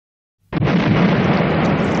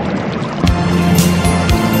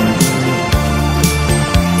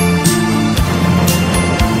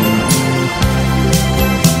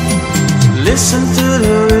Listen to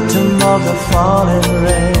the rhythm of the falling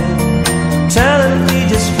rain, telling me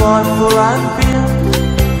just what will I feel.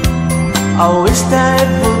 I wish that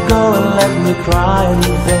it would go and let me cry in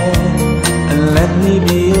vain, and let me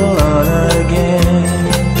be alone again.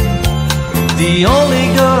 The only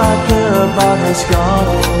girl I care about has gone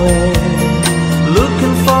away,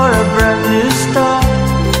 looking for a brand new start.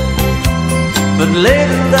 But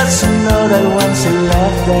little does she know that when she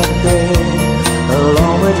left that day,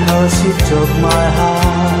 along with her she took my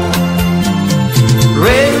heart.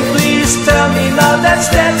 Rain, please tell me now that's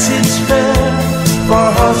it's fair. For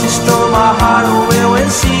her she stole my heart away when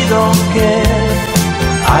she don't care.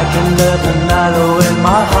 I can live the night away in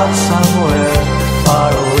my heart somewhere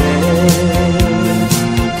far away.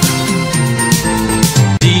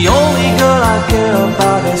 The only girl I care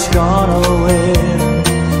about has gone away,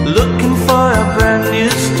 looking for a brand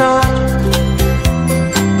new start.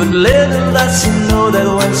 But little does she know that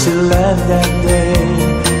when she left that day,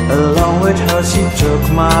 along with her she took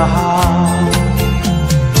my heart.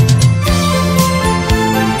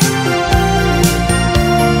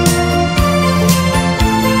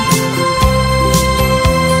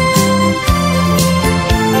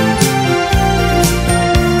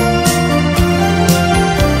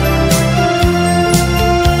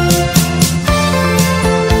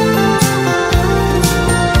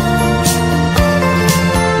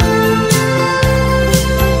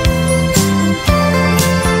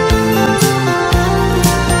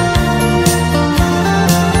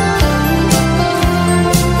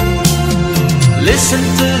 Listen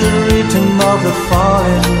to the rhythm of the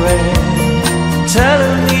falling rain,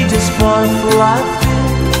 telling me just what will I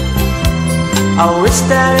feel. I wish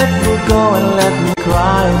that it would go and let me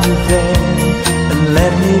cry in vain, and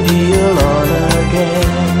let me be alone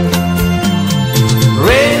again.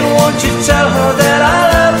 Rain, won't you tell her that I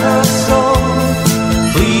love her so?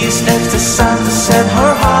 Please ask the sun to set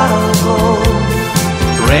her heart aglow.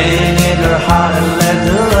 Rain in her heart and let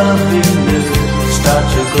the love in you start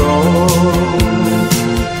to grow.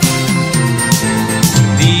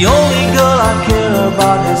 The only girl I care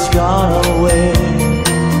about has gone away,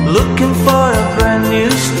 looking for a brand new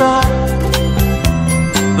start.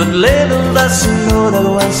 But little does she know that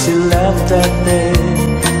when she left that day,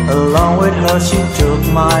 along with her she took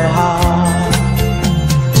my heart.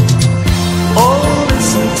 Oh,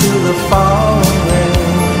 listen to the falling rain,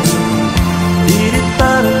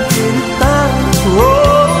 dee-dee-ba-da, dee-dee-ba-da.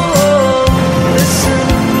 Oh, listen,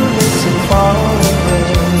 listen, falling rain.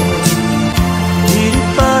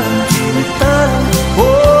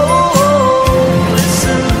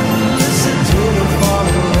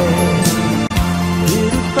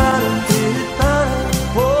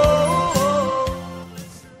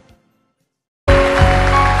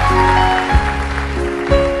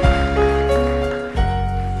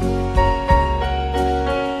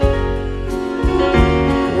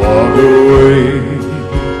 Walk away,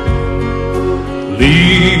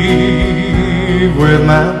 leave with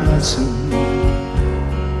my blessing.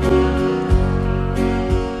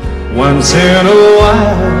 Once in a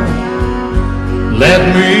while, let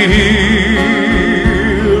me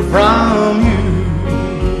hear from you.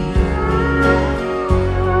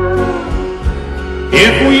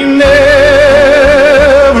 If we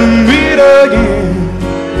never meet again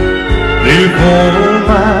before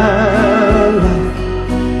my life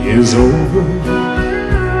is over,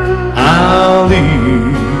 I'll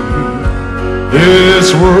leave this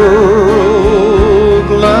world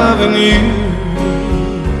loving you.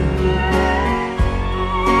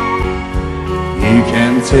 You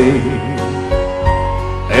can take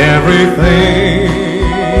everything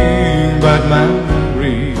but my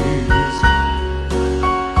memories,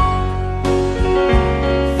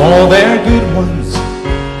 for they're good ones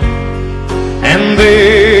and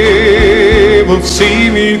they will see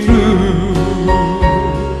me through.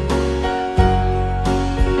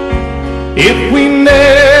 If we never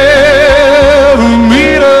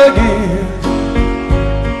meet again,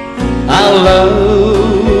 I'll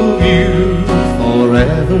love you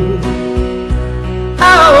forever.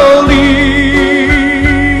 I'll leave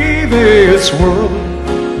this world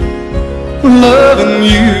loving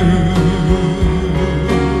you.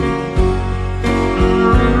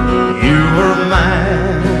 You were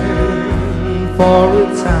mine for a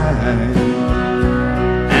time,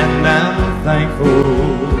 and I'm thankful.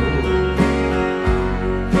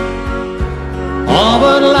 Oh,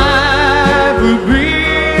 but life would be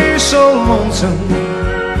so lonesome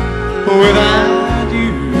without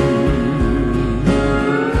you.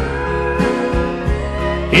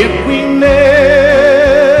 If we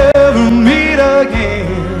never meet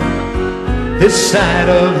again this side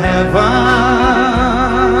of heaven,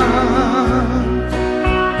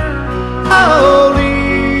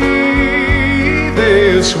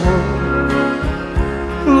 this world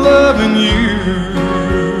loving you.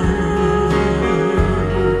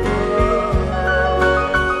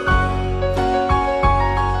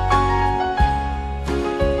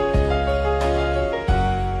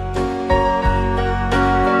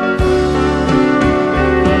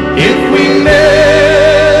 If we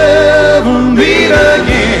never meet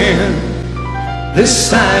again this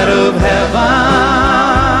side of heaven,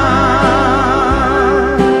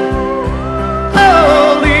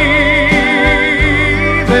 I'll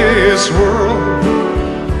leave this world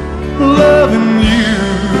loving you.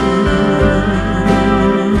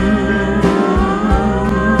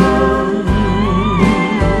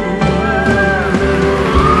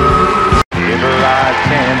 Ever I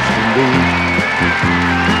chance to meet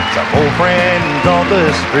some old friends on the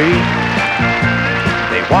street,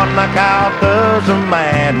 they wonder how does a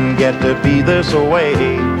man get to be this way.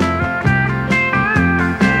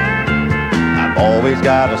 I've always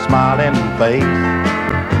got a smiling face,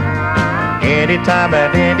 anytime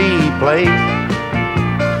at any place,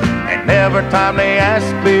 and every time they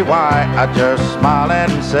ask me why, I just smile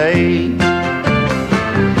and say,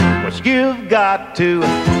 well, you've got to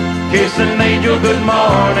kiss an angel good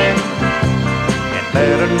morning,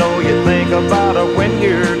 let her know you think about her when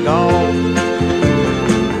you're gone.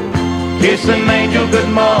 Kiss an angel good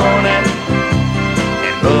morning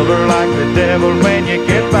and love her like the devil when you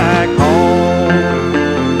get back home.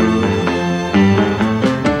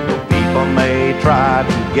 People may try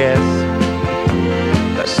to guess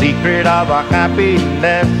the secret of our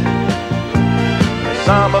happiness.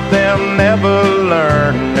 Some of them never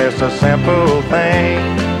learn it's a simple thing.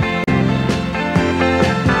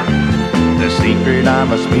 The secret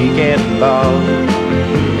I'm a speaking of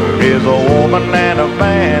is a woman and a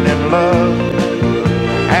man in love,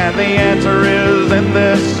 and the answer is in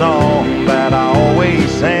this song that I always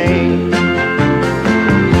sing.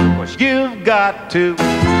 Well, you've got to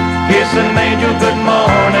kiss an angel good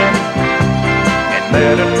morning and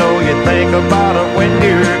let her know you think about her when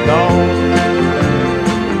you're gone.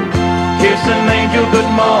 Kiss an angel good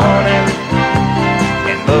morning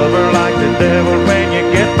and love her like the devil when you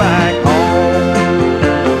get back home.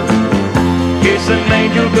 Kiss an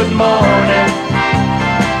angel good morning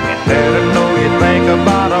and let her know you think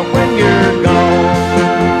about her when you're gone.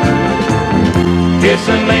 Kiss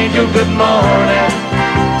an angel good morning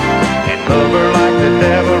and love her like the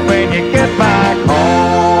devil when you get back home.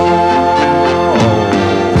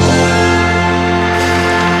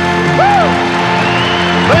 Woo!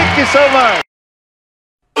 Thank you so much.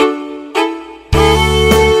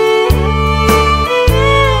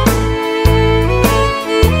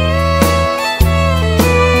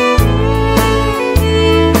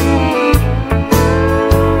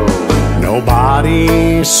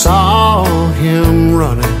 Nobody saw him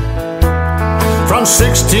running from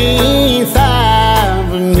 16th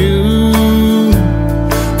Avenue.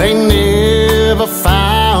 They never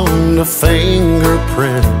found a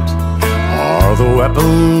fingerprint or the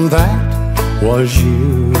weapon that was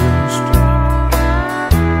used.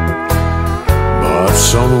 But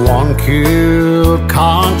someone killed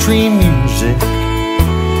country music,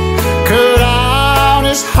 cut out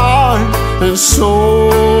his heart and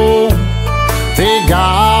soul. They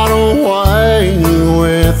got away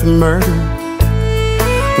with murder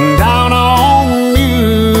down on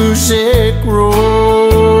Music Road.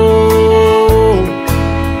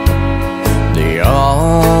 The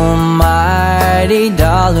almighty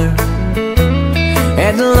dollar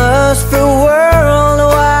and the lust for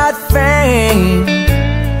worldwide fame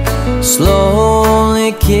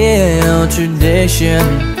slowly killed tradition,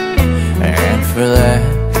 and for that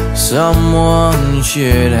someone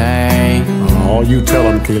should hang. Oh, you tell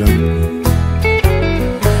them, Keelan.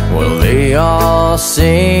 Well, they all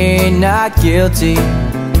say not guilty,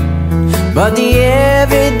 but the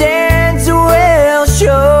evidence will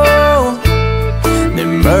show that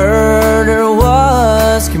murder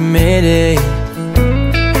was committed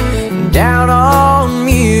down on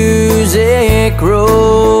Music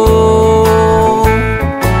Road.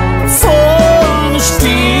 For the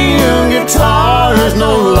steel guitars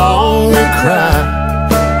no longer cry,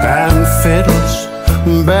 and fiddles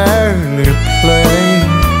barely play,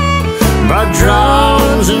 but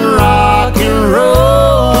drums and rock and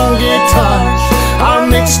roll guitars are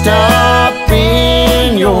mixed up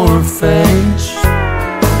in your face.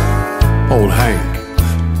 Old Hank,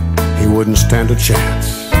 he wouldn't stand a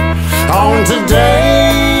chance on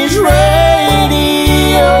today's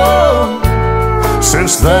radio,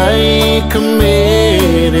 since they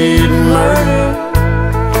committed murder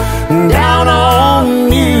down on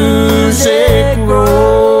Music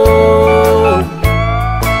Road.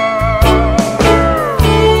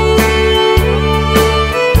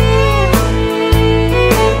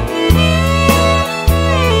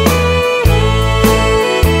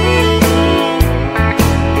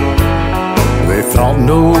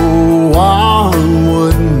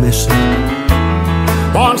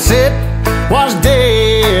 was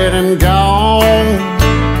dead and gone.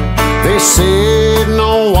 They said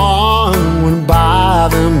no one would buy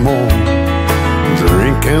them more,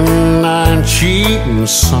 drinking and cheating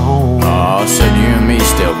song. Oh, said you and me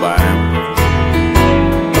still buy them.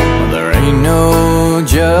 Well, there ain't no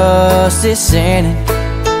justice in it,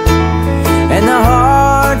 and the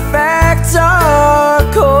hard facts are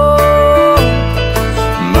cold.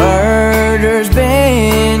 Murder's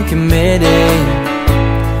been committed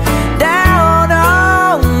down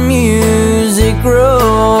on Music Road.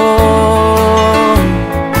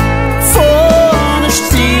 For the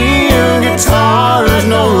steel guitars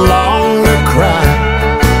no longer cry,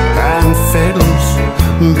 and fiddles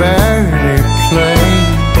barely play,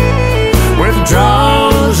 with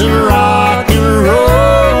drums and rock and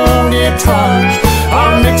roll guitars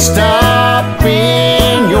are mixed up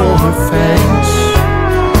in your face.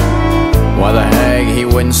 Why the hag, he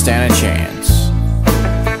wouldn't stand a chance.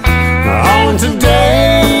 On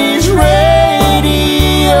today's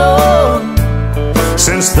radio,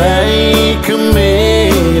 since they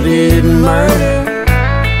committed murder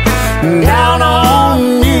down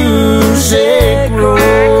on Music Road.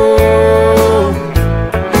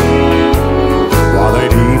 While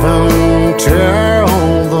they'd even tell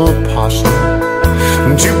the posse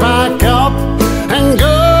to pack up and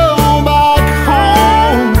go back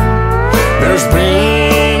home. There's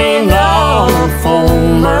been enough for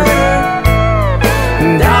murder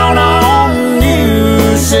down on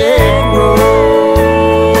Music Road.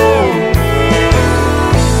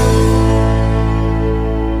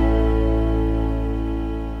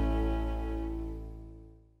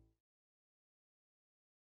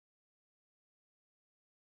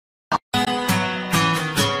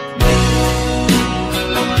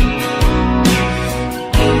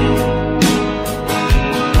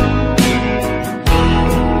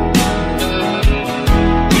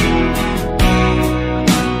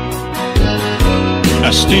 I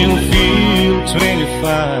still feel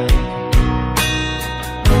 25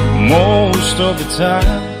 most of the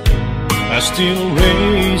time. I still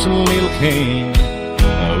raise a little Cain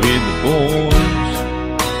with the boys.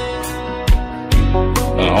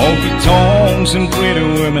 Honky tonks and pretty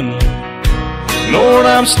women, Lord,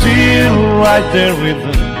 I'm still right there with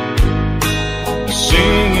them,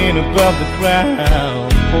 singing above the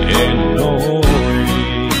crowd and noise.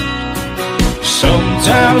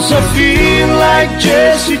 Sometimes I feel like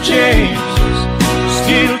Jesse James,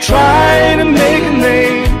 still trying to make a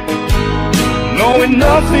name, knowing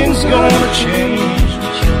nothing's gonna change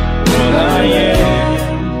what I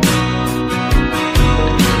am.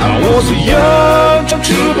 I was a young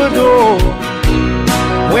troubadour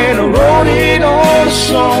when I wrote it on a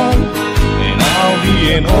song, and I'll be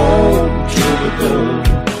an old troubadour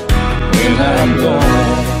when I'm gone.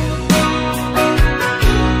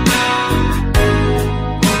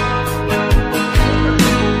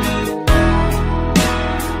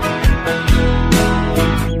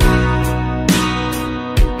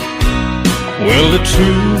 Well, the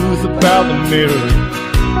truth about the mirror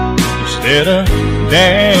is that a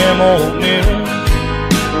damn old mirror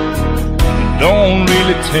don't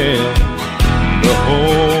really tell the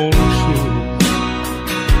whole truth.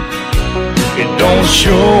 It don't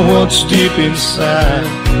show what's deep inside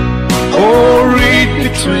or read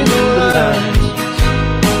between the lines,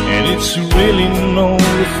 and it's really no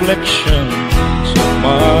reflection of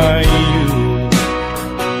my youth.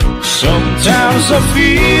 Sometimes I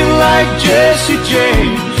feel like Jesse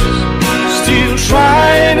James, still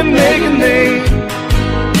trying to make a name,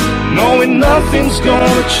 knowing nothing's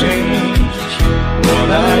gonna change what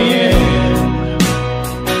I am.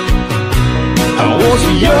 I was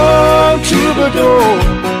a young troubadour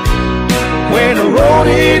when I wrote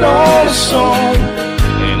it on a song,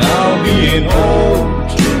 and I'll be an old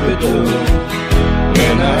troubadour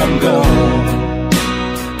when I'm gone.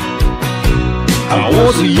 I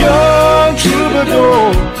was a young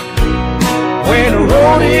troubadour when I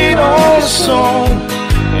wrote it on a song,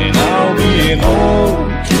 and I'll be an old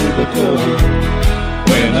troubadour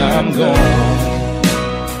when I'm gone.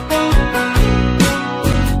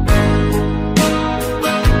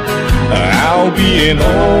 I'll be an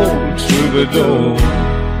old troubadour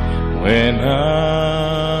when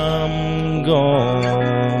I'm gone.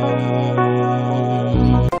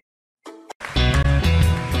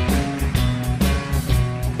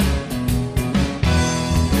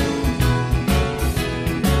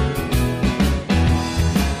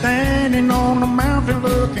 Standing on a mountain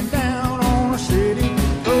looking down on a city,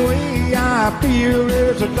 the way I feel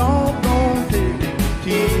is a doggone pity.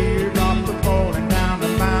 Teardrops are falling down the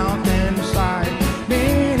mountainside.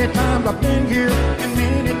 Many times I've been here and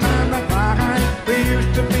many times I cried. We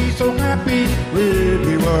used to be so happy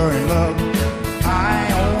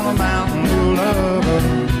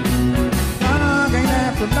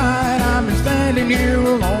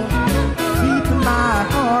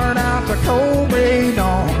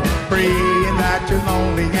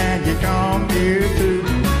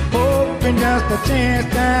the chance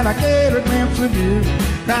that I get a glimpse of you.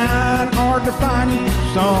 Trying hard to find you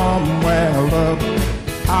somewhere, love,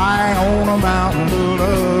 high on a mountain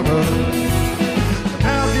of love.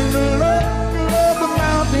 Mountain of love, love, the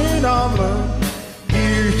mountain of love.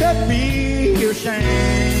 Used to be a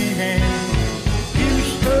shame.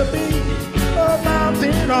 Used to be a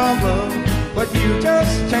mountain of love, but you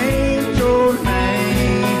just changed your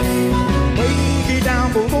name. Way down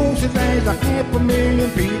below, there's a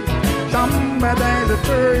 500,000 feet. Somewhere there's a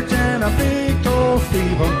church and a big tall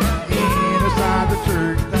steeple. Inside the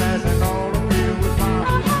church there's an altar filled with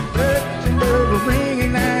flowers. Church bells were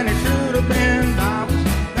ringing and it should have been dollars.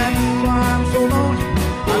 That's why I'm so lonely.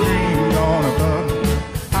 I dreamed on a bug,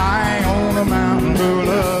 high on a mountain of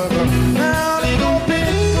love. Now they gon' pick.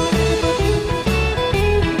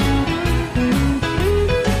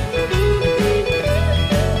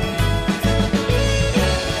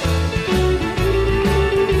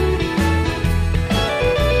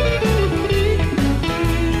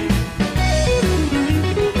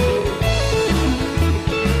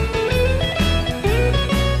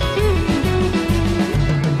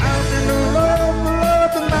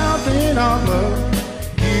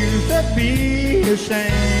 Be a shame.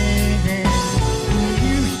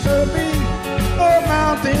 Used to be a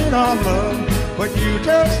mountain of love, but you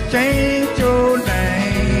just changed your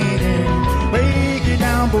name. Way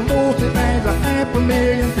down below, there's a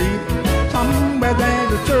 500,000 feet. Somewhere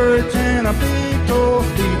there's a church and a big tall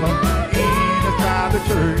steeple. Inside the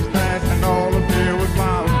church, there's an altar filled with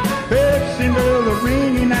flowers. Fixing bells are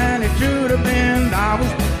ringing and it should have been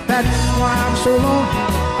ours. That's why I'm so lonely.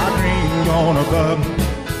 I dreamed on a bug,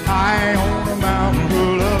 high on a mountain of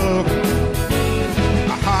love,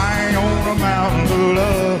 high on a mountain of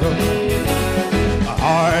love,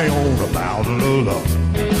 high on a mountain of love,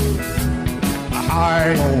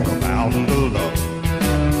 high on a mountain of love,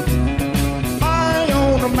 high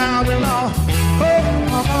on a mountain of love.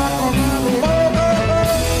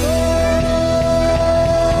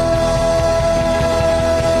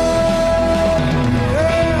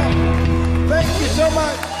 Yeah. Thank you so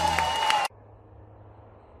much.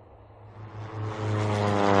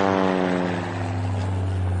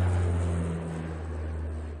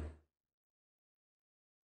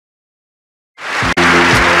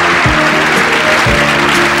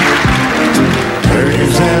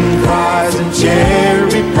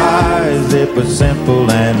 Cherry pies, it was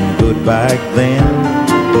simple and good back then.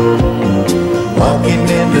 Walking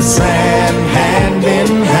in the sand, hand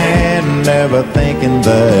in hand, never thinking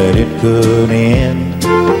that it could end.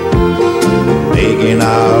 Making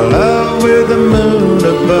our love with the moon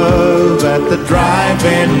above at the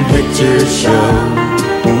drive-in picture show.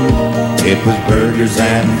 It was burgers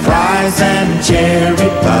and fries and cherry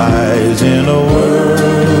pies in a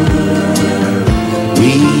world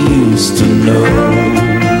we used to know.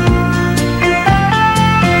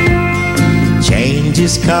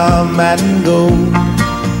 Changes come and go,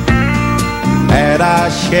 had our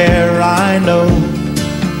share, I know.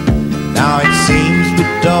 Now it seems we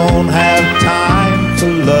don't have time for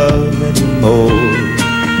love anymore.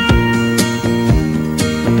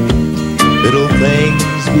 Little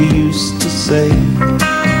things we used to say,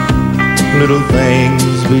 little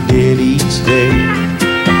things we did each day.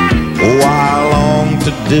 Oh, I long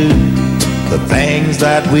to do the things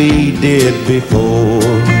that we did before.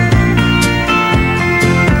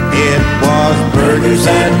 It was burgers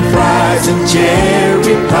and fries and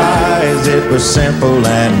cherry pies. It was simple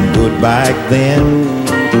and good back then.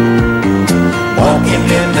 Walking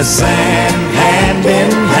in the sand, hand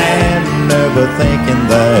in hand, never thinking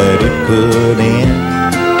that it could end.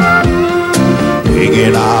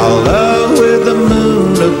 Making our love with the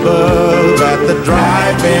moon above at the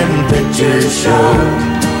drive-in picture show.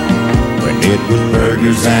 When it was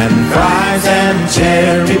burgers and fries and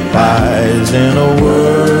cherry pies in a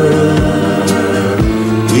world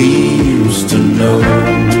we used to know.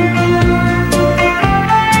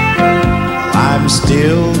 I'm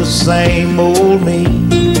still the same old me,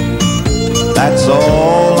 that's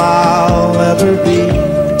all I'll ever be.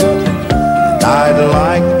 And I'd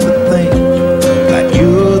like to think that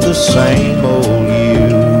you're the same old you.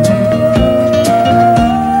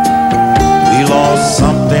 We lost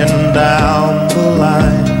something down the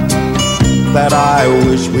line that I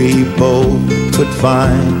wish we both could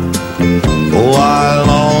find. Oh, I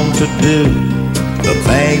long to do the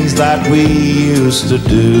things that we used to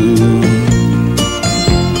do.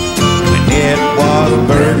 When it was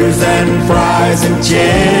burgers and fries and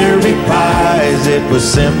cherry pies, it was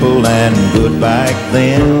simple and good back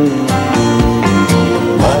then.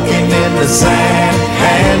 Walking in the sand,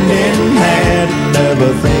 hand in hand,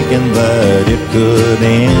 never thinking that it could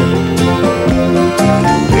end.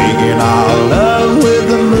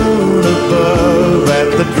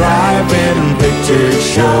 drive-in picture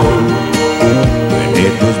show. When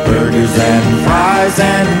it was burgers and fries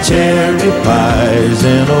and cherry pies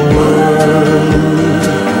in a world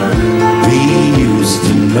we used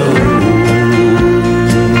to know.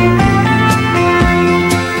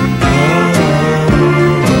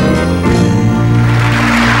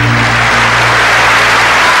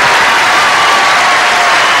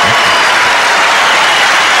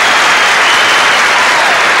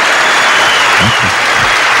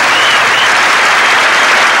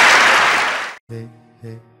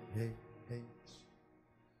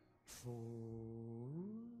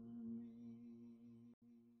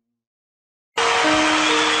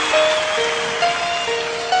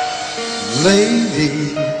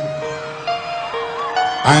 Lady,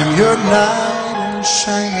 I'm your knight in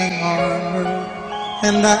shining armor,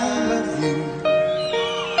 and I love you.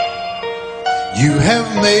 You have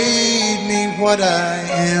made me what I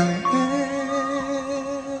am.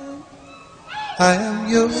 I am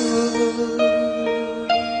yours.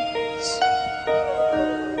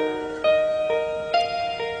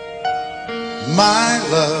 My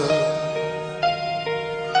love,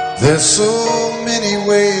 there's so many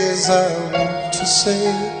ways I want to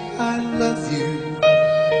say I love you.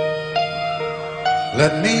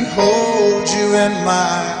 Let me hold you in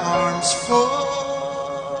my arms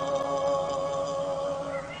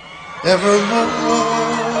forevermore.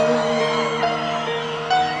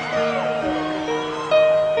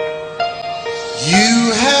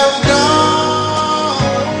 You have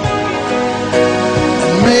gone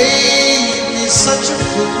and made me such a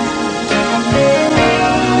fool.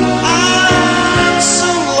 I'm so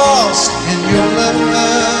lost in your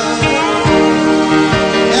love,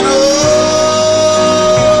 and oh,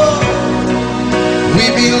 we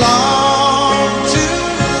belong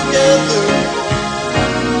together.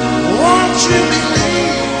 Won't you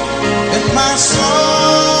believe in my song,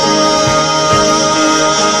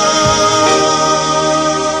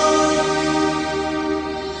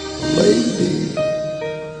 lady?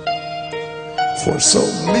 For so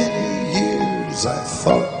many years I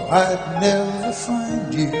thought I'd never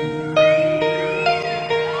find you.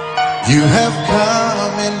 You have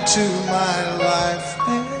come into my life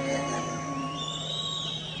and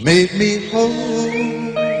made me whole.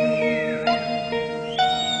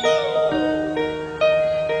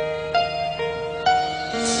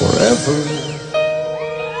 Forever,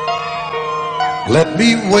 let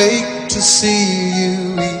me wake to see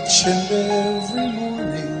you each and every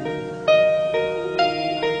morning.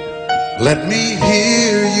 Let me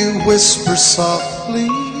hear you whisper softly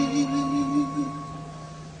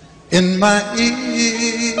in my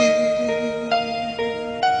ear.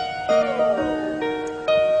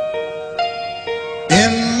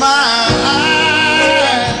 In my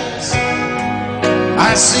eyes,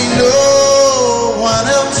 I see no one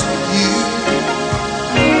else but you.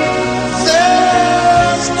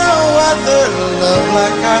 There's no other love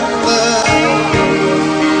like our love.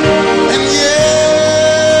 And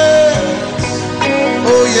yes,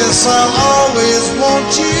 I'll always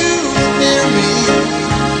want you near me.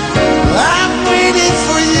 I've waited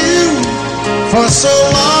for you for so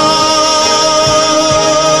long.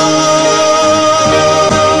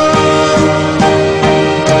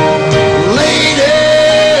 Lady,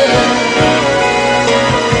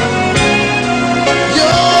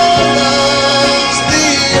 your love's the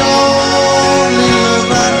only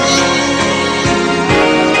love I need.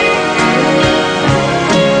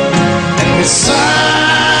 And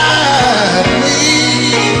beside me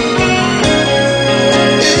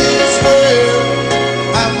is where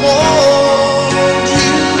I want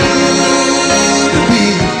you to be.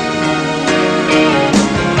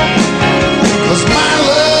 'Cause my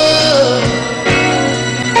love,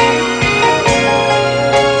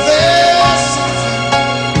 there's something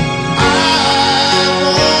I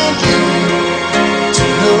want you to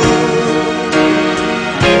know.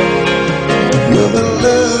 You're the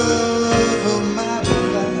love of my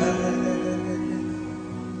life.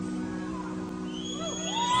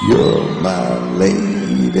 You're my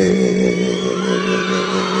lady.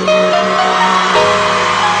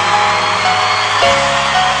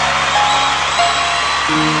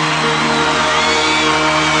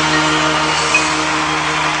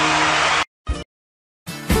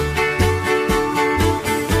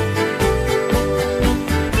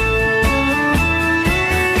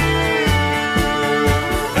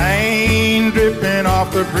 Rain dripping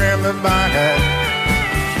off the brim of my hat.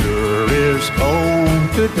 Sure is cold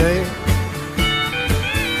today.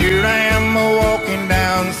 Here I am walking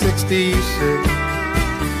down 66.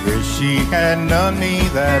 Wish she hadn't done me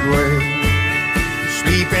that way.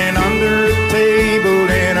 Sleeping under a table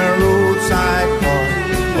in a roadside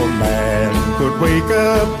park. could wake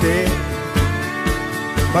up dead,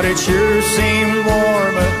 but it sure seemed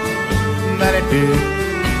warmer than it did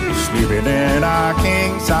sleeping in our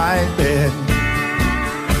king-size bed.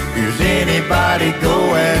 Is anybody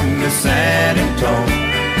going to San Antonio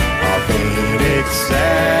or Phoenix,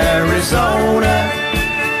 Arizona?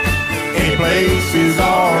 Any place is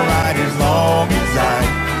alright as long as I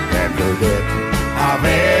can forget I've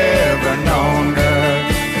ever known her.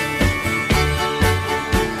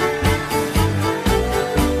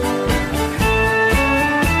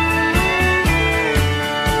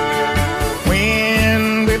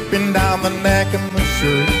 Wind whipping down the neck of my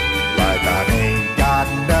shirt like I ain't got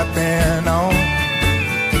nothing on,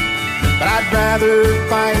 but I'd rather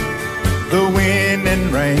fight the wind and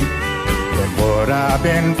rain than what I've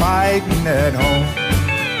been fighting at home.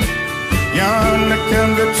 Yonder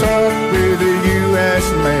comes a truck with the U.S.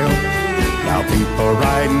 mail, now people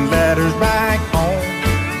writing letters back home.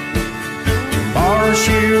 Tomorrow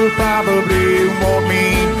she'll probably want me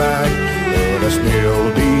back, but I'll still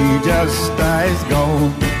be just as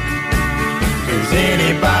gone. Is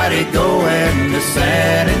anybody going to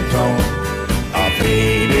San Antonio or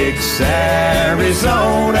Phoenix,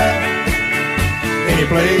 Arizona? Any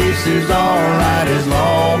place is alright as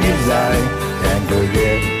long as I can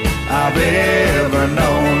forget I've ever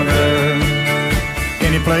known her.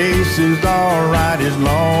 Any place is alright as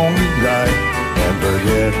long as I can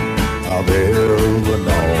forget I've ever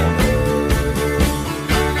known her.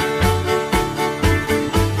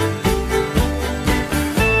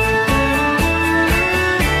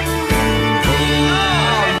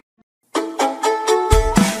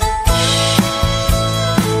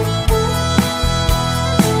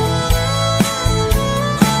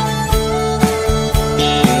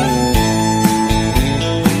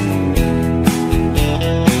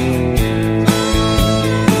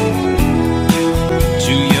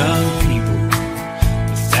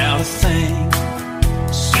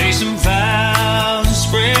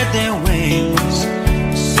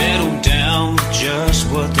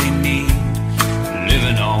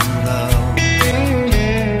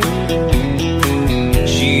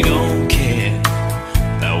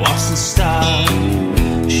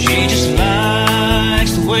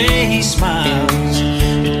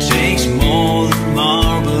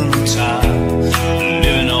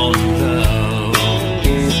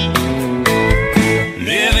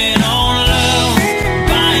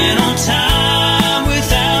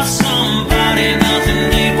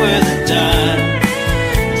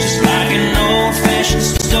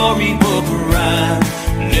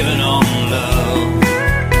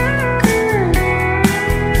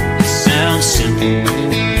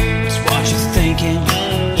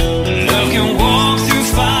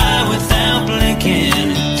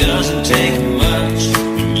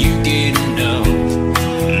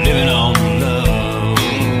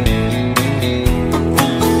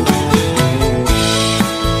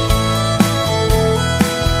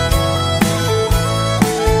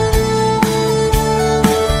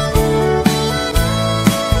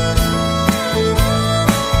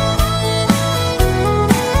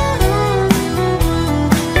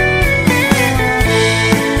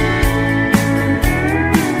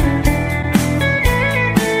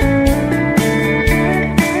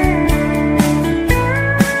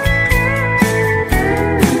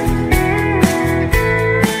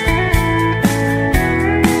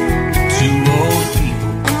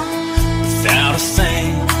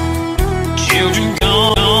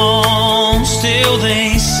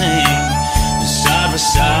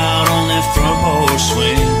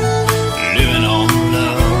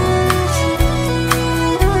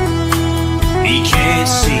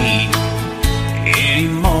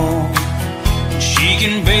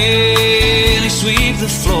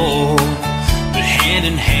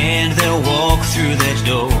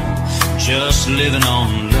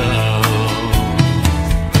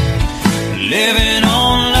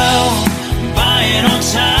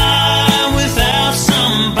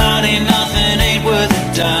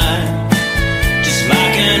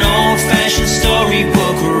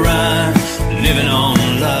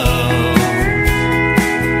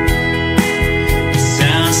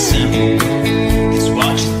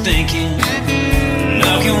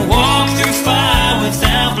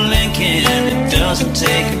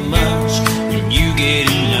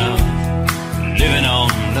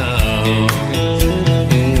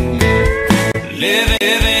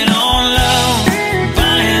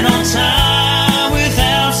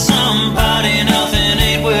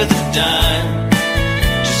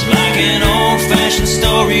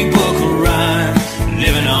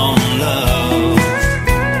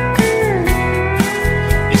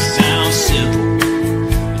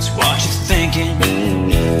 Thinking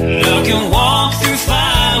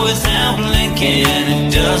without blinking.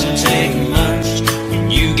 It doesn't take much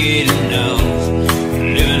when you get enough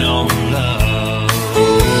living on love.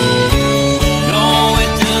 No,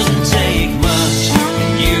 it doesn't take much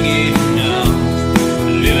when you get enough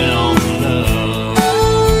living on love.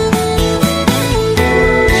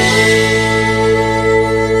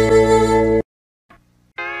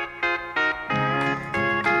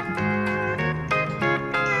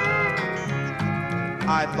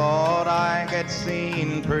 I thought I had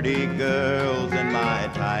seen pretty girls in my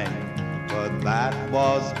time, but that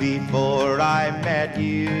was before I met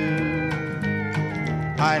you.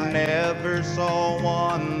 I never saw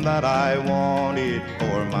one that I wanted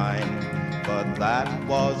for mine, but that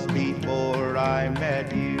was before I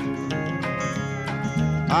met you.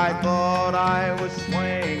 I thought I was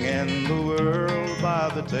swinging the world by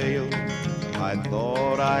the tail. I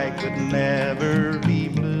thought I could never be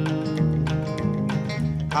blue.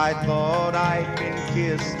 I thought I'd been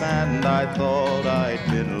kissed and I thought I'd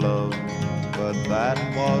been loved, but that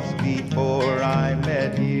was before I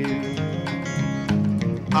met you.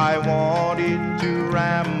 I wanted to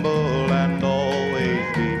ramble and always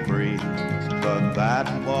be free, but that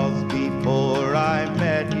was before I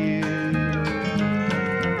met you.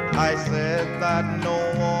 I said that no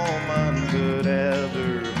woman could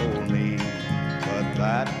ever hold me, but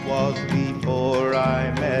that was before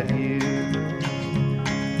I met you.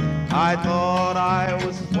 I thought I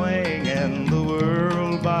was swinging the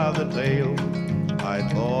world by the tail. I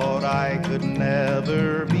thought I could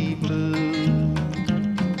never be blue.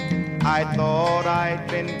 I thought I'd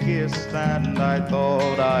been kissed and I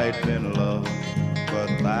thought I'd been loved, but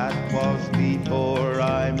that was before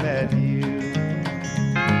I met you.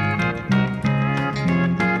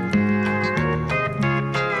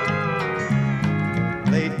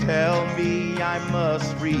 They tell me I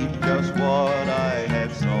must reap just what I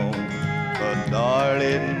have sown, but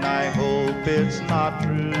darling, I hope it's not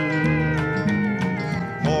true.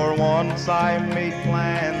 For once I made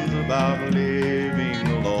plans about living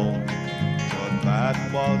alone, but that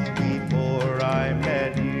was before I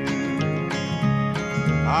met you.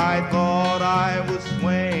 I thought I was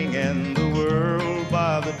swinging the world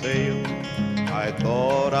by the tail. I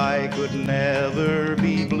thought I could never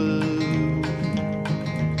be blue.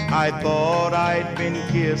 I thought I'd been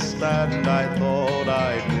kissed and I thought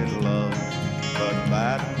I'd been loved, but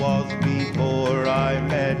that was before I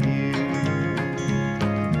met you.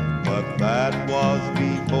 But that was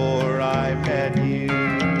before I met you.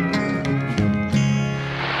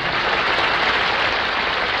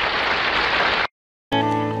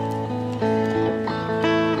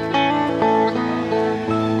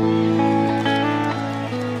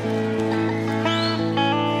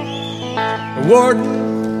 The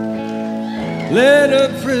warden led a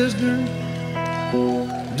prisoner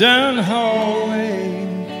down the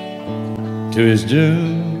hallway to his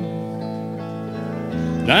doom.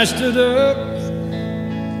 And I stood up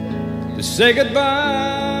to say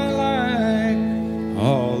goodbye like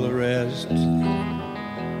all the rest.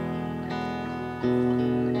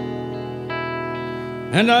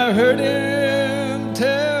 And I heard him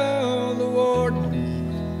tell the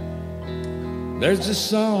warden, there's a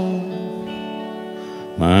song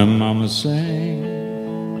my mama sang.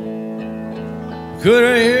 Could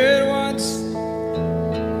I hear it once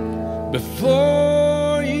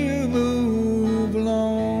before you move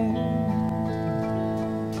along?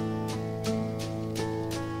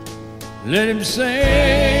 Let him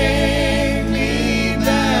sing me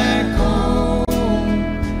back home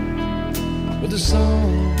with the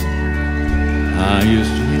song I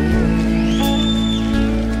used to hear.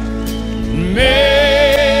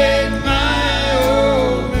 Made my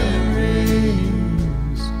old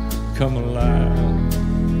memories come alive.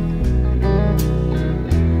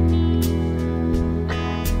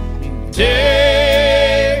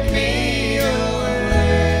 Take me away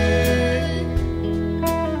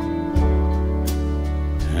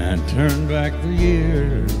and turn back the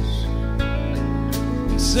years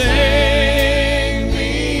and sing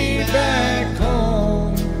me back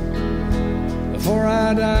home before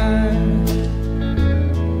I die.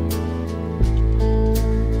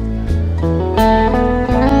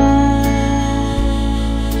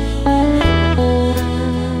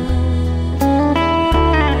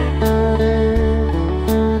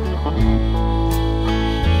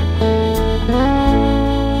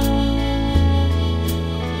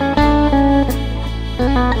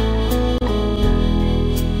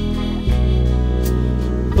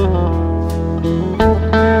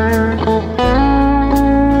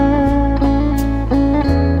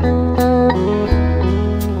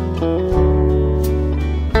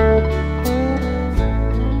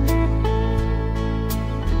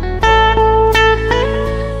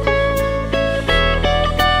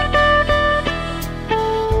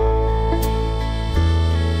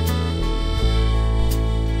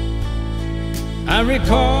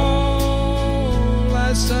 recall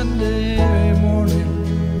last Sunday morning,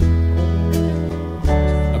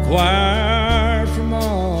 a choir from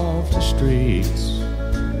off the streets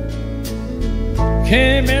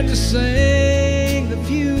came in to sing the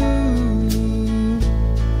few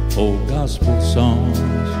old gospel songs.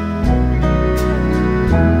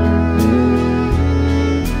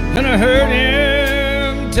 And I heard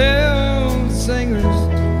him tell the singers,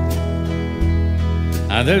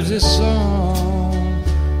 there's this song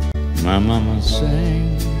my mama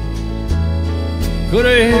sang. Could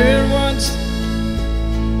I hear it once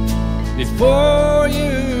before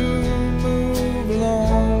you move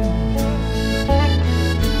along?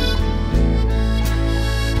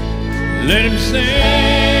 Let him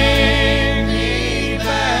sing me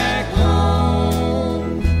back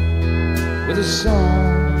home with a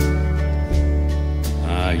song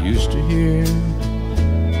I used to hear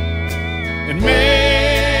and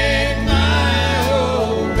make my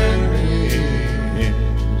old memories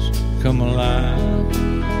come alive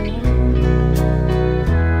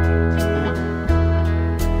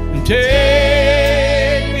and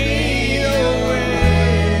take me away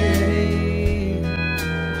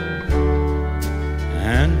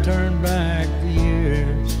and turn back the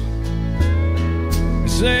years and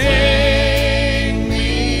sing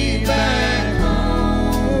me back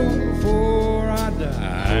home before I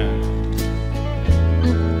die.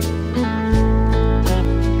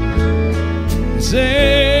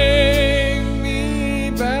 Sing me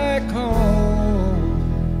back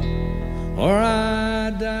home or I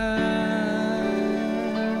die.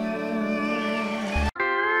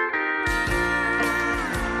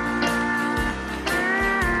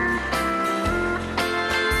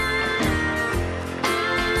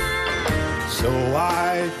 So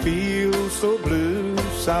I feel so blue,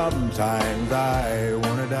 sometimes I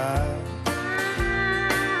wanna die.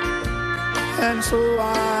 And so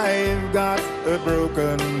I've got a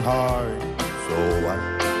broken heart, so what?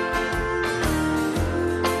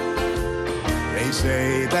 They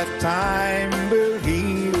say that time will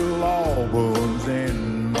heal all wounds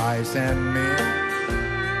in mice and men,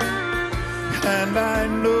 and I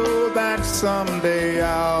know that someday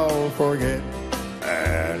I'll forget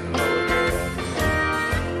and forget.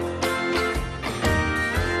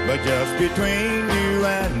 But just between you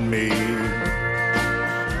and me,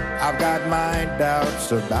 I've got my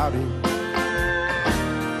doubts about it.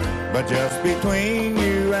 But just between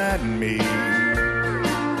you and me,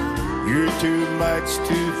 you're too much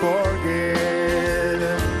to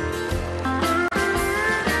forget.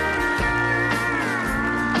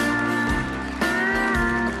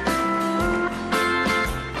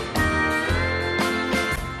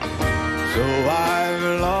 So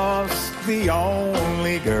I've lost the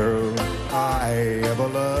only girl I ever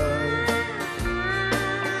loved,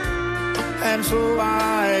 and so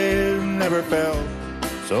I've never felt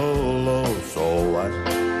so low, so what?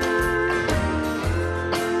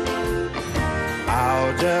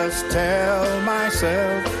 I'll just tell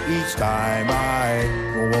myself each time I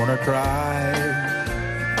wanna cry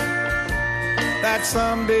that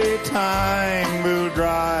someday time will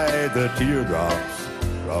dry the teardrops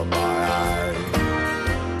from my eyes.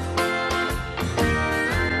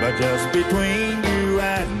 But just between you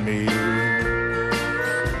and me,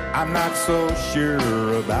 I'm not so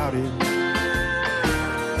sure about it.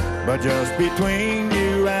 But just between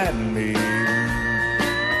you and me,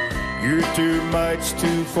 you're too much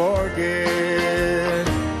to forget.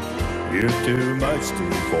 You're too much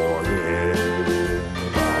to forget.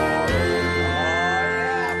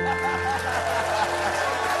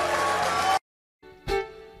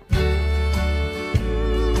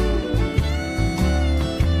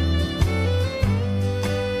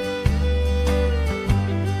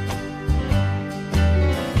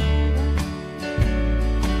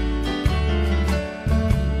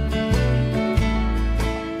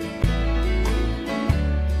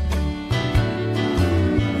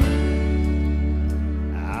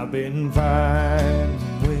 Been fighting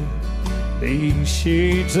with these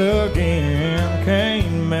sheets again.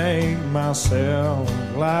 Can't make myself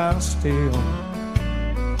lie still.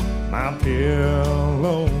 My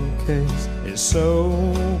pillowcase is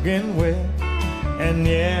soaking wet, and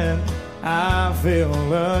yet I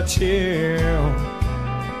feel a chill.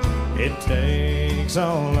 It takes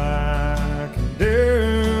all I can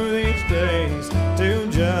do these days to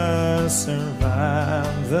just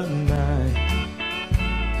survive the night.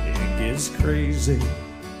 It's crazy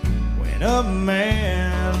when a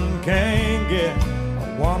man can't get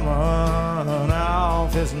a woman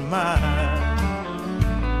off his mind.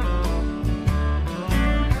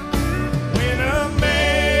 When a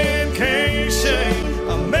man can't shake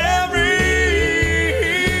a memory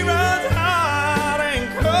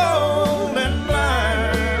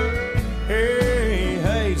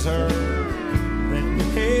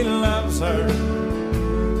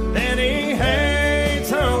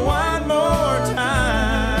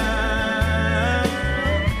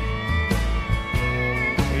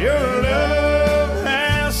Your love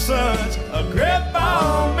has such a grip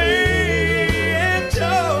on me. It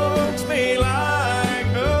chokes me like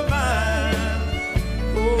a vine.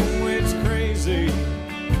 Oh, it's crazy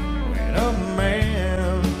when a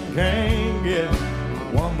man can't get a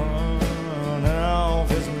woman off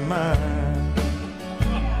his mind.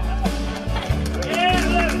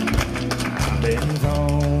 I've been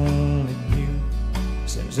phoning you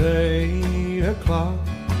since 8 o'clock.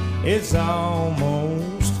 It's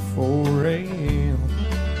almost 4 a.m.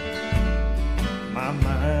 My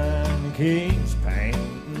mind keeps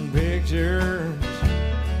painting pictures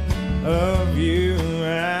of you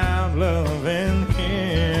out loving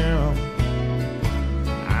him.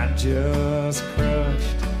 I just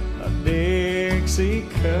crushed a Dixie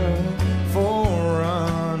cup for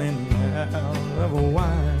running out of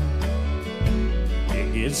wine.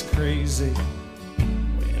 It gets crazy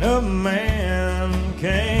when a man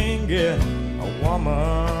can't get a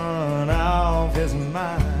woman off his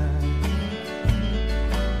mind.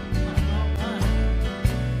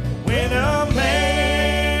 When a man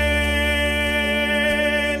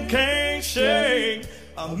can't shake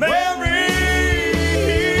a memory,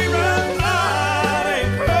 he runs out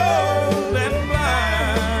and cold and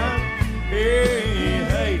blind. He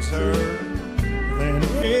hates her, then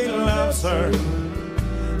he loves her,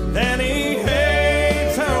 then he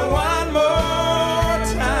hates her one more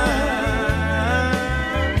time.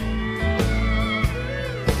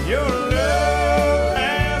 Your love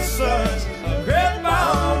has such a grip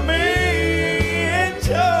on me. It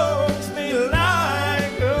chokes me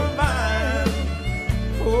like a vine.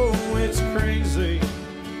 Oh, it's crazy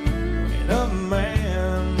when a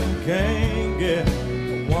man can't get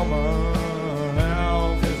a woman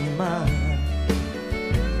off his mind.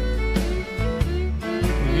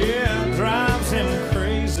 Yeah, it drives him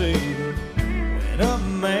crazy when a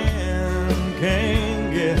man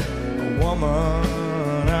can't get a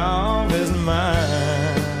woman off his mind.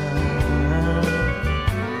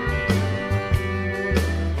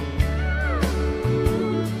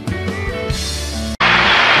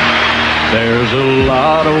 There's a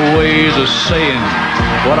lot of ways of saying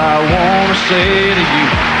what I want to say to you.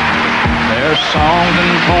 There's songs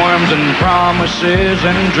and poems and promises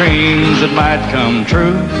and dreams that might come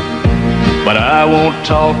true. But I won't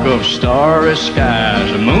talk of starry skies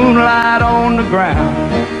or moonlight on the ground.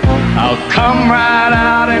 I'll come right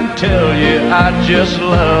out and tell you I'd just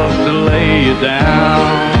love to lay you down.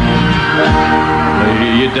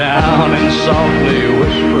 Lay you down and softly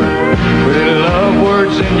whisper pretty love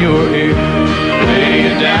words in your ear. Lay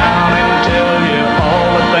you down and tell you all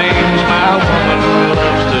the things my woman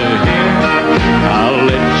loves to hear. I'll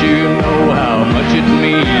let you know how much it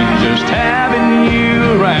means just having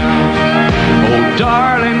you around. Oh,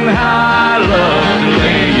 darling, how I love to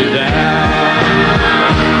lay you down.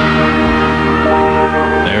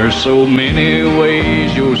 There's so many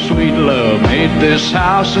ways your sweet love made this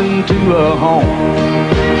house into a home.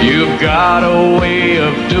 You've got a way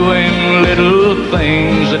of doing little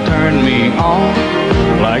things that turn me on,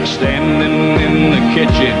 like standing in the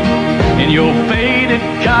kitchen in your faded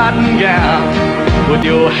cotton gown, with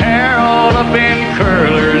your hair all up in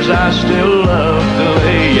curlers. I still love to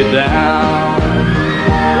lay you down.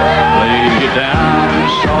 Lay you down and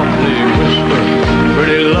softly whisper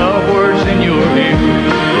pretty love words in your ear.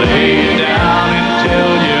 Lay you down and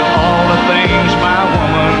tell you all the things my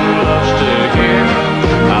woman loves to hear.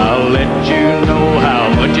 I'll let you know how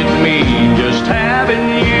much it means just having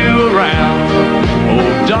you around.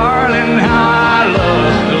 Oh, darling, how I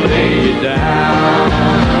love to lay you down.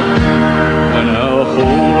 And a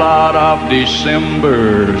whole lot of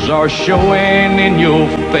Decembers are showing in your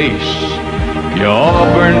face. Your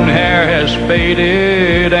auburn hair has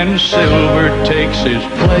faded and silver takes its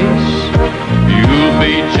place. You'll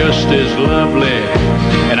be just as lovely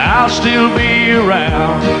and I'll still be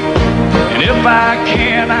around. And if I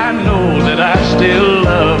can, I know that I still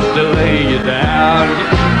love to lay you down.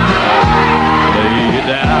 Lay you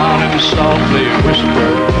down and softly whisper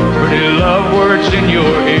pretty love words in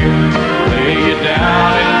your ear. Lay you down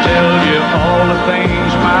and tell you all the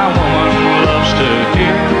things my woman loves to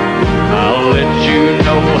hear. I'll let you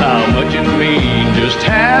know how much it means just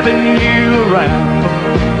having you around.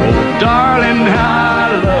 Oh, darling, how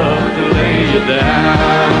I love to lay you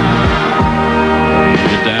down. Lay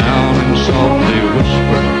you down and softly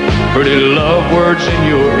whisper pretty love words in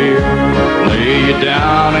your ear. Lay you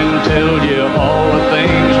down and tell you all the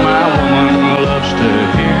things my woman loves to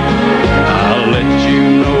hear. I'll let you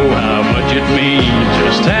know how much it means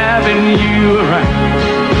just having you around.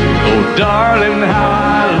 Oh, darling, how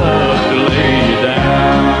I love to lay you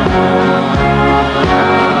down.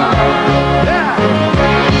 Yeah.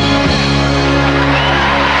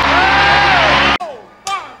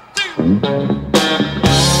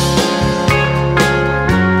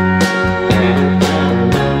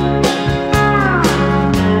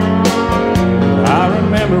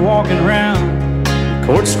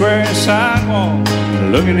 Court square sidewalk,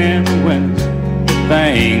 looking in the windows,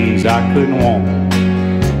 things I couldn't want.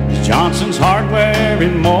 Johnson's Hardware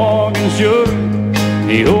in Morgan's Jewelry,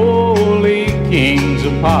 the old Lee Kings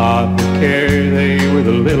of Apothecary, they were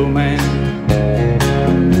the little man,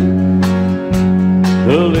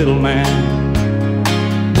 the little man.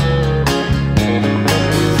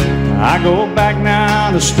 I go back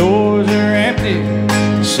now, the stores are empty,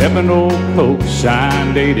 except an old Coke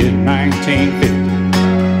sign dated 1950.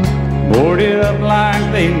 Boarded up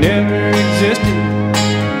like they never existed,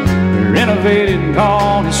 renovated and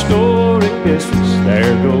called historic districts.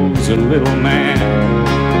 There goes the little man,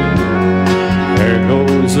 there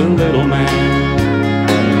goes the little man.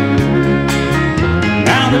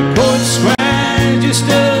 Now the court square is just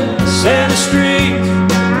a set of streets,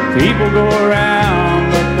 people go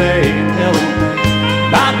around but they tell them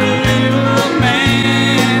about the little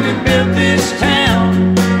man who built this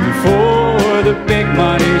town before the big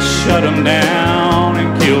money shut him down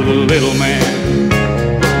and killed the little man.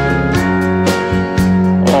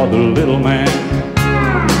 Oh, the little man.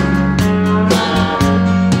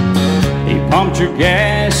 He pumped your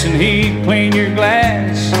gas and he cleaned your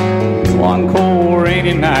glass. One cold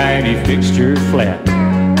rainy night he fixed your flat.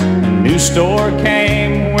 A new store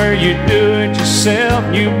came where you do it yourself.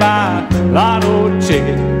 You buy a lotto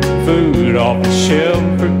ticket, food off the shelf.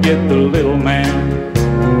 Forget the little man,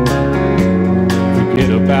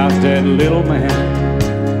 forget about that little man.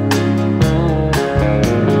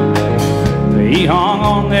 He hung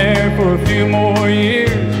on there for a few more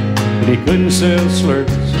years, but he couldn't sell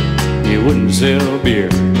Slurpees, he wouldn't sell beer.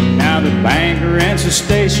 Now the bank rents a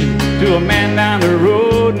station to a man down the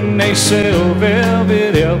road, and they sell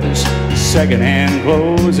Velvet Elvis, secondhand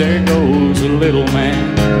clothes. There goes a little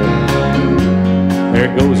man,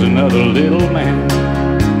 there goes another little man.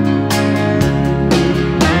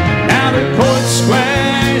 Now the court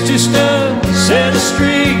square is just a set of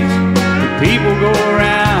streets, people go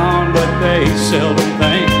around but they seldom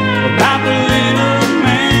think about the little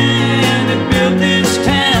man that built this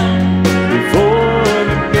town before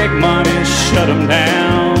the big money shut him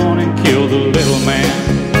down and killed the little man.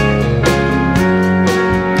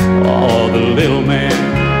 Oh, the little man.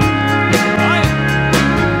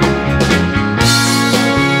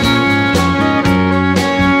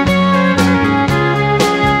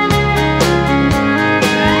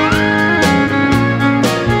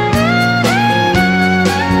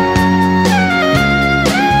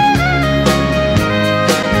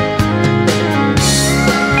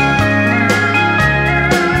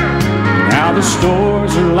 The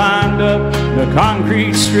stores are lined up, the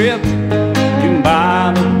concrete strip. You can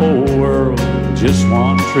buy the whole world in just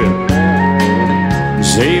one trip.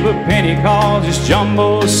 Save a penny cause it's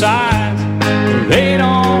jumbo size. They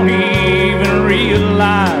don't even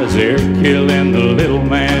realize they're killing the little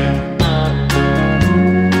man.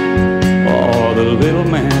 Oh, the little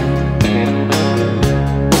man.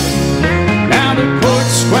 Now the court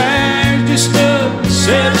square is just a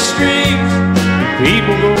set of streets,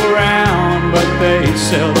 people go around but they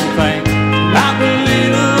seldom think about the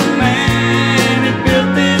little man that built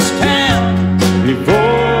this town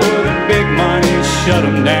before the big money shut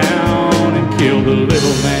him down and killed the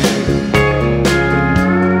little man.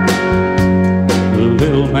 The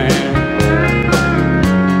little man.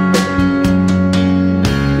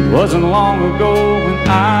 It wasn't long ago when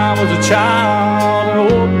I was a child, an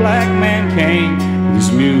old black man came with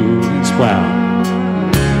his mule and his plow.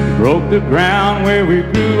 Broke the ground where we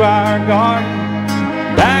grew our garden,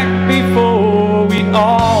 back before we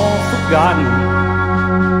all forgotten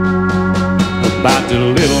about the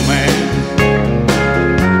little man,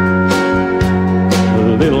 the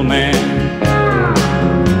little man.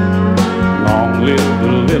 Long live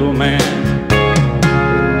the little man.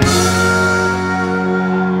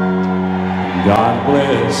 God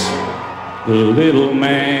bless the little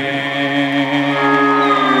man.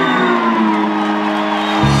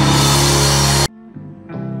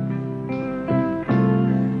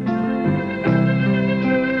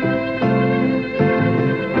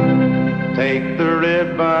 Take the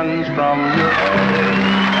ribbons from your hair,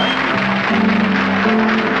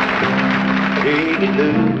 shake it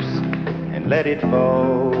loose and let it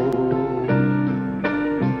fall,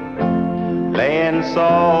 laying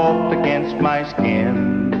soft against my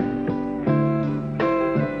skin,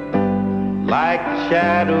 like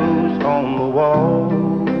shadows on the wall.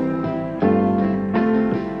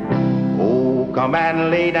 Oh, come and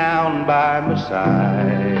lay down by my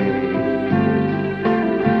side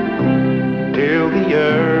till the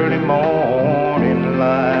early morning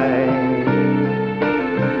light,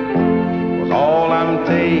 'cause all I'm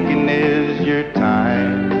taking is your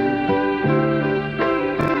time,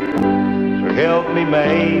 help me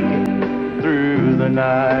make it through the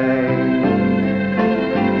night.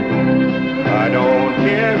 I don't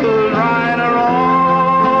care who's right or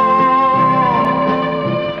wrong.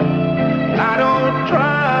 I don't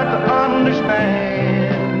try to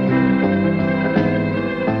understand.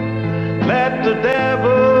 Let the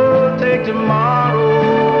devil take tomorrow.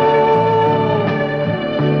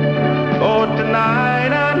 Oh,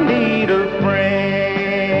 tonight I need a friend.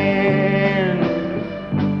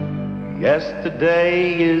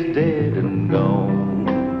 Yesterday is dead and gone,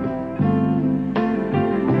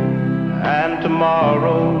 and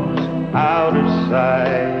tomorrow's out of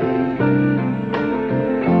sight.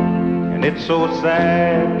 And it's so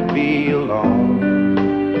sad to be alone.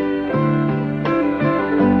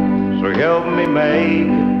 So help me make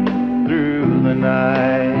it through the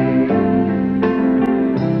night.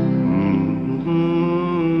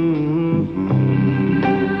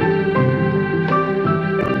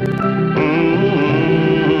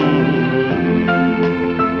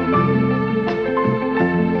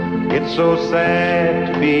 It's so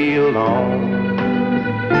sad to be alone.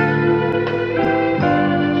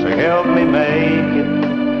 So help me make it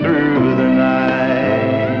through the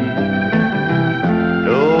night.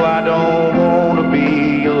 No, I don't want to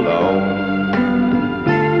be alone.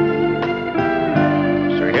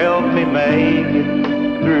 So help me make it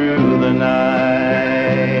through the night.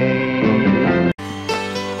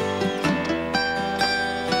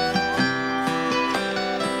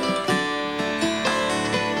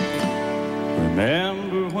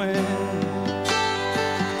 Remember when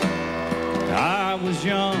I was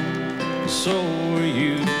young, so were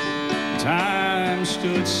you. Time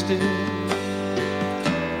stood still.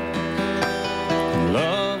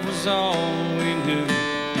 Love was all we knew.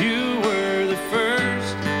 You were the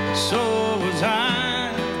first, so was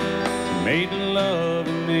I. You made love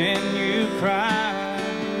and then you cried.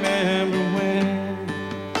 Remember when?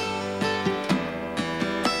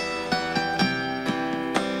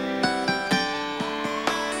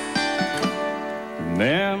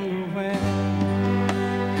 Remember when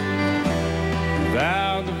we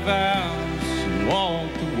vowed the vows and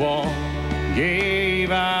walked the walk,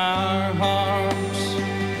 gave our hearts,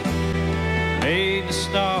 made the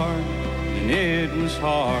start, and it was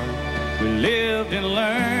hard. We lived and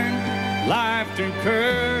learned life through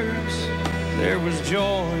curves. There was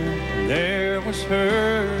joy, there was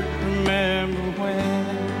hurt. Remember when?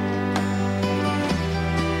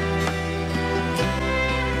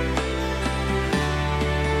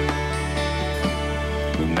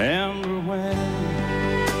 Remember when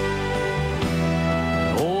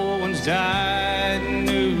old ones died and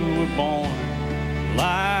new were born.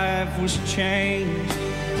 Life was changed,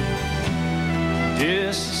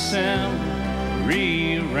 disassembled,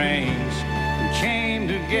 rearranged. We came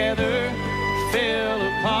together, fell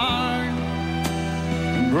apart,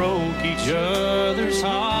 and broke each other's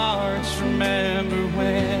hearts. Remember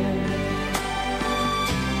when?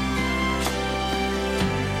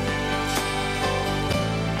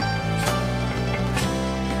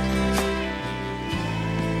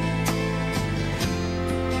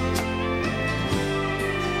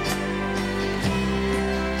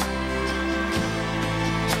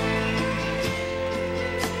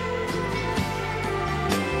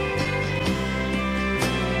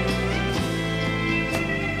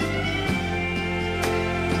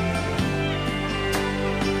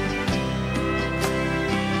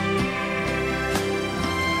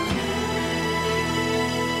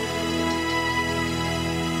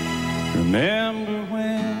 Remember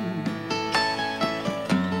when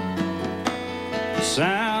the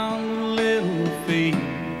sound of little feet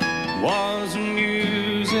was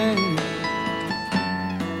music?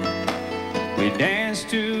 We danced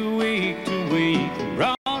to week,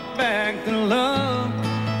 brought back the love.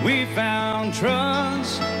 We found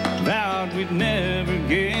trust, vowed we'd never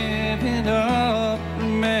give it up.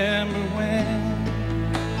 Remember when?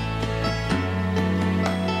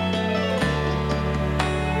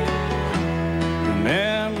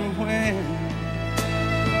 Remember when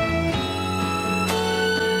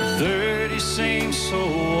 30 seems so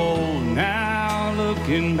old now,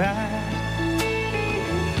 looking back.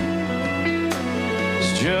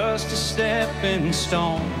 It's just a stepping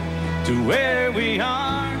stone to where we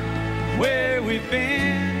are, where we've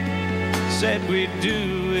been. Said we'd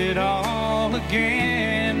do it all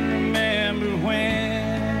again. Remember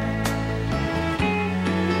when?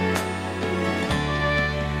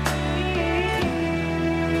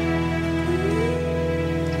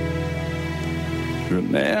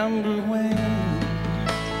 Remember when?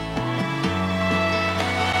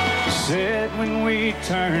 Said when we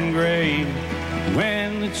turn gray,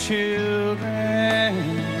 when the children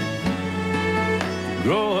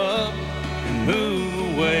grow up and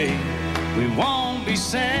move away. We won't be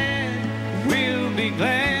sad, we'll be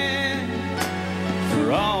glad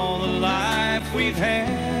for all the life we've had.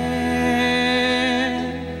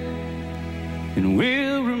 And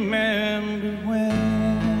we'll remember when.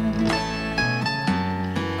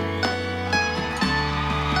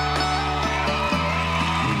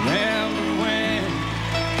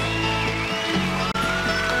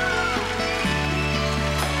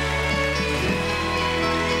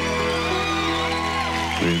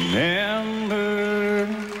 Remember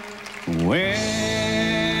when.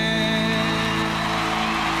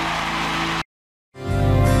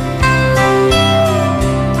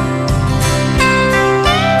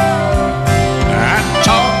 I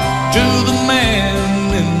talked to the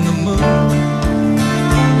man in the moon.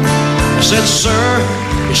 I said, sir,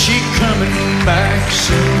 is she coming back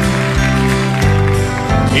soon?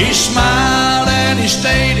 He smiled and he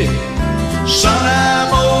stated, son,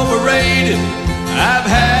 I'm overrated. I've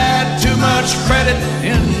had too much credit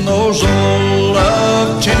in those old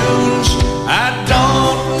love tunes. I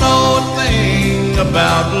don't know a thing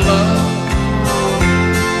about love.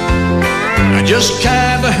 I just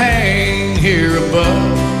kinda hang here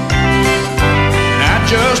above, and I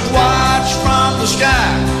just watch from the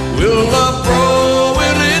sky. Will love grow?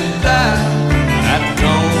 Will it die? I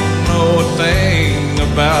don't know a thing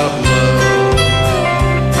about love.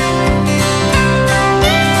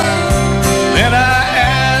 Then I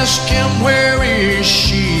ask him, where is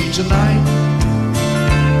she tonight?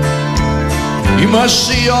 You must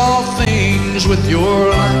see all things with your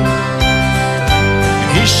light.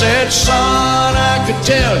 And he said, son, I could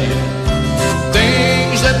tell you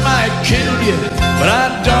things that might kill you, but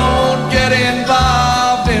I don't get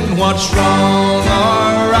involved in what's wrong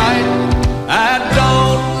or right. I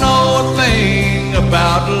don't know a thing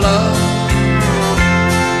about love.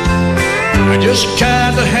 I just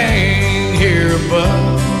kinda hang here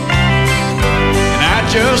above, and I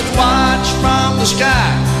just watch from the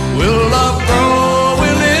sky. Will love grow?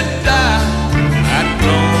 Will it die? I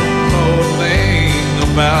don't know a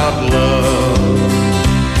thing about love.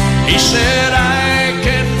 He said I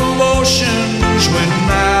can move oceans when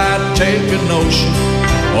I take a notion,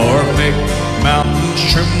 or make mountains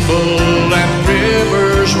tremble and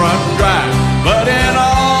rivers run dry. But in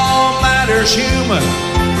all matters human,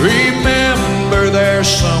 remember there's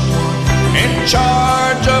someone in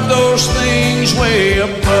charge of those things way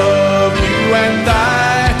above you and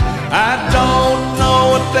I. I don't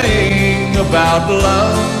know a thing about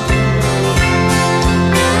love.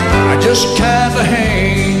 I just kinda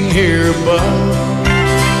hang here above,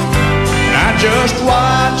 and I just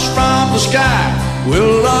watch from the sky.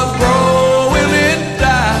 Will love grow? Will it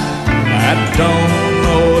die? I don't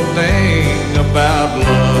know a thing about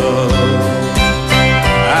love.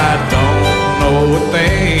 I don't know a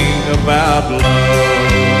thing about love.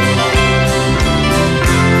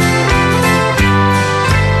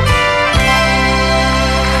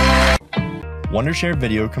 Wondershare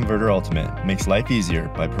Video Converter Ultimate makes life easier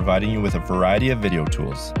by providing you with a variety of video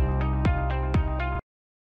tools.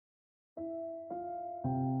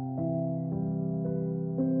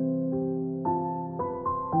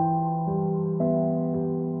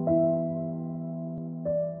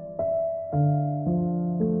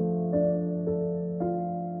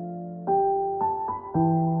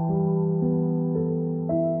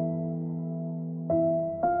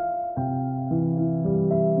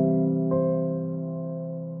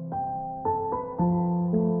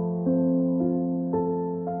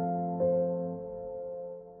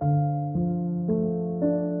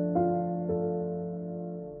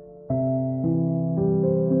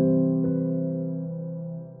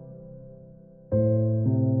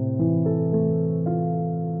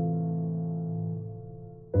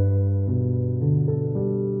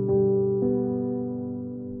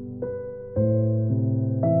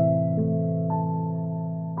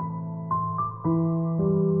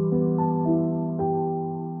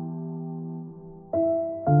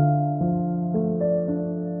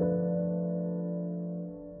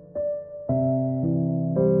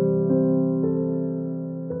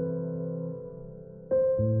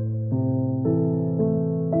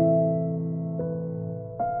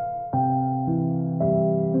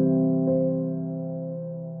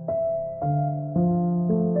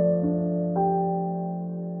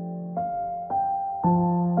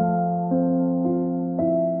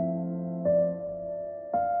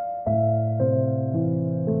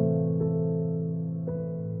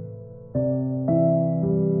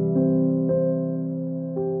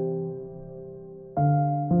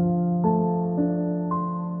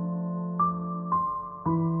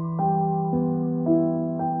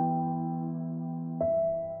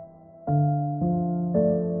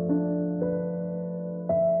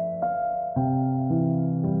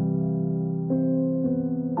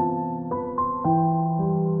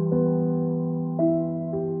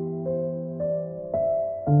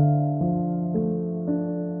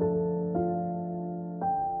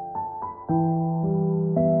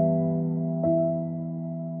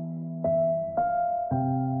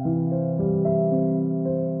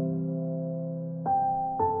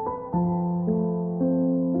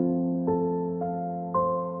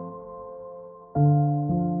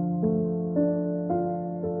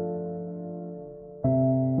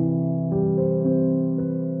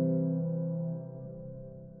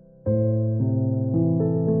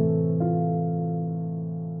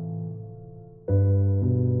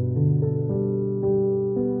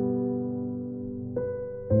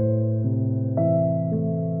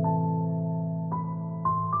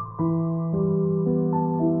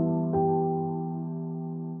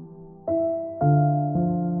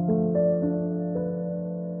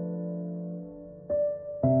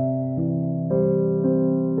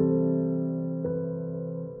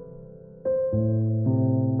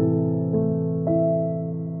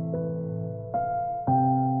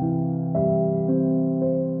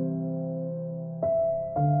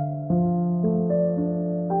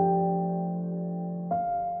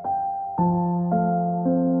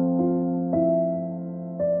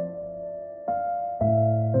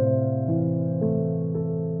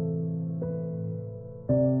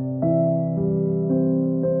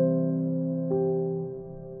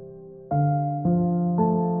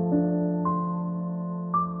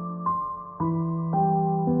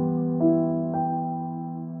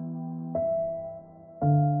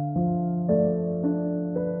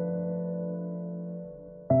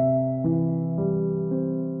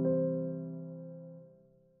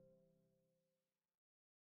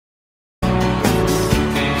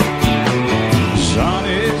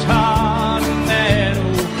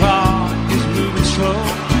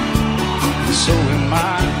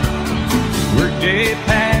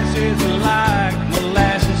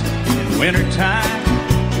 wintertime,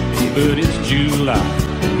 but it's July.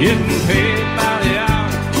 Getting paid by the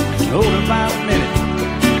hour, older by the minute.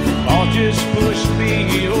 All just pushed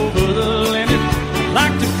me over the limit.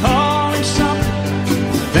 Like to call him something,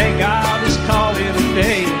 think I'll just call it a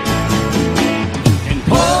day. And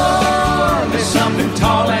pour me something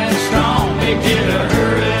tall and strong, make it a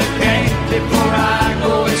hurricane before I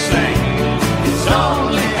go insane. It's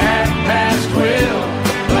only 12:30,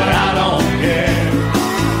 but I don't care.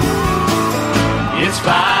 It's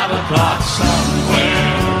 5 o'clock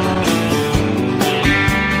somewhere.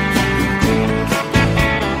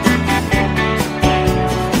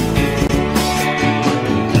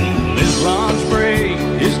 This lunch break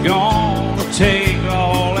is gonna take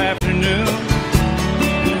all afternoon,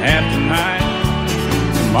 half tonight.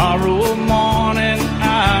 Tomorrow morning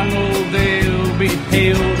I know they'll be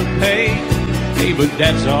hell to pay. Hey, but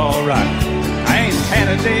that's alright. I ain't had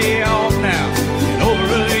a day off now in over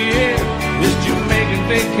a year. This Jamaican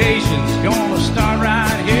vacation's gonna start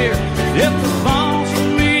right here. If the phone's for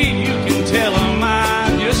me, you can tell them I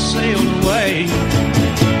just sailed away.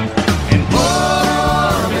 And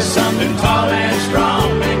pour me something tall and strong,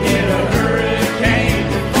 make it a hurricane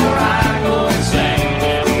before I go insane.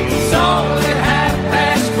 It's only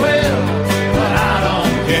 12:30, but I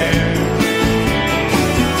don't care.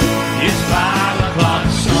 It's 5 o'clock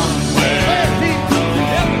somewhere.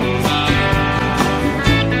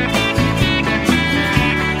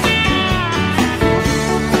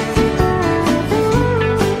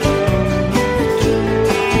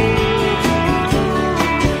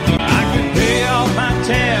 I can pay off my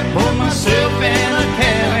tab, pour myself in a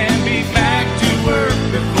cab, and be back to work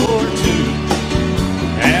before 2.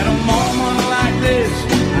 At a moment like this,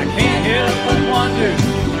 I can't help but wonder,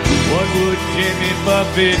 what would Jimmy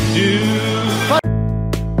Buffett do?